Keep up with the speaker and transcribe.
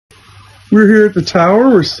We're here at the tower.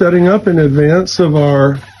 We're setting up in advance of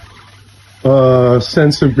our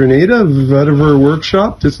Sense of Grenada Vetiver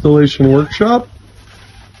workshop, distillation workshop.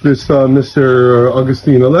 This Mr.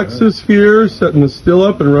 Augustine Alexis here, setting the still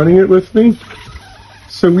up and running it with me.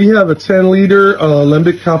 So we have a 10-liter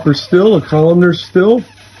Alembic Copper Still, a columnar still,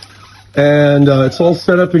 and it's all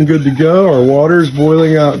set up and good to go. Our water's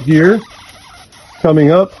boiling out here.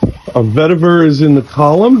 Coming up, a vetiver is in the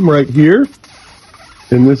column right here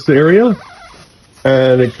in this area,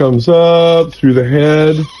 and it comes up through the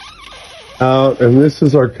head, out, and this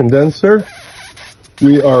is our condenser.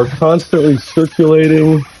 We are constantly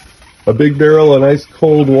circulating a big barrel of ice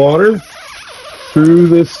cold water through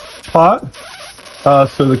this pot,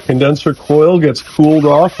 so the condenser coil gets cooled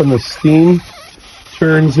off and the steam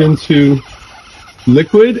turns into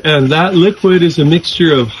liquid, and that liquid is a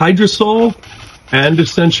mixture of hydrosol and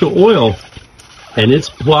essential oil, and it's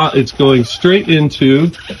going straight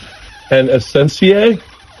into an essentia.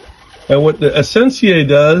 And what the essentia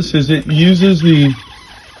does is it uses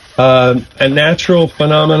a natural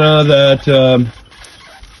phenomena that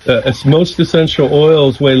most essential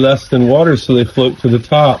oils weigh less than water, so they float to the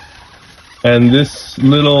top. And this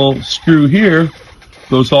little screw here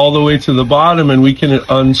goes all the way to the bottom, and we can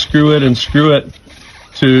unscrew it and screw it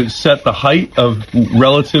to set the height of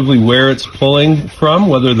relatively where it's pulling from,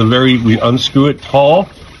 whether we unscrew it tall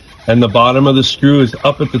and the bottom of the screw is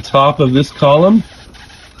up at the top of this column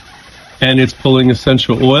and it's pulling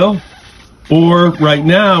essential oil. Or right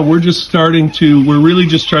now, we're really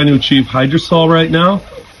just trying to achieve hydrosol right now.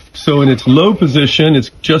 So in its low position,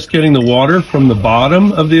 it's just getting the water from the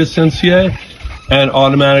bottom of the essentia and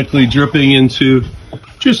automatically dripping into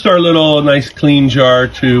just our little nice clean jar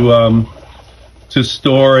to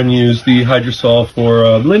store and use the hydrosol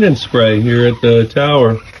for linen spray here at the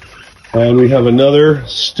tower. And we have another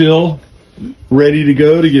still ready to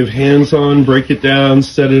go to give hands-on, break it down,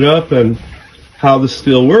 set it up, and how the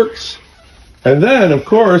still works. And then, of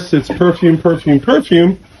course, it's perfume, perfume,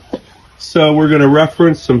 perfume. So we're going to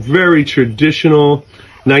reference some very traditional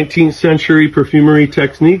 19th century perfumery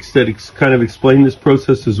techniques that kind of explain this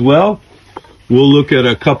process as well. We'll look at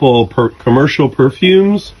a couple commercial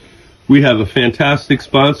perfumes. We have a fantastic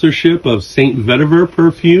sponsorship of Saint Vetiver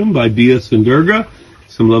perfume by Diaz and Durga.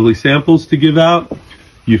 Some lovely samples to give out.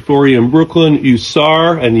 Euphorium Brooklyn,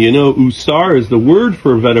 Usar, and you know Usar is the word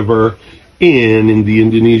for vetiver in the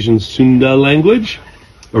Indonesian Sunda language.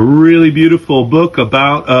 A really beautiful book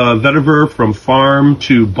about vetiver from farm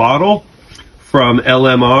to bottle from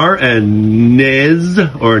LMR and Nez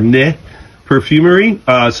or Ne Perfumery,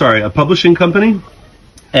 a publishing company.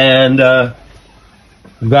 And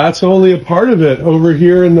that's only a part of it. Over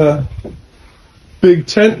here in the big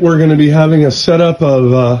tent, we're going to be having a setup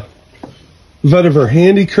of vetiver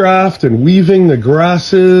handicraft and weaving the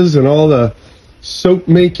grasses and all the soap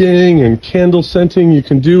making and candle scenting you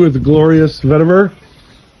can do with the glorious vetiver.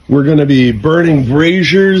 We're going to be burning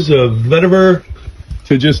braziers of vetiver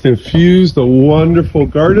to just infuse the wonderful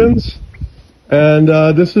gardens. And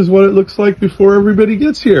this is what it looks like before everybody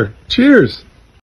gets here. Cheers.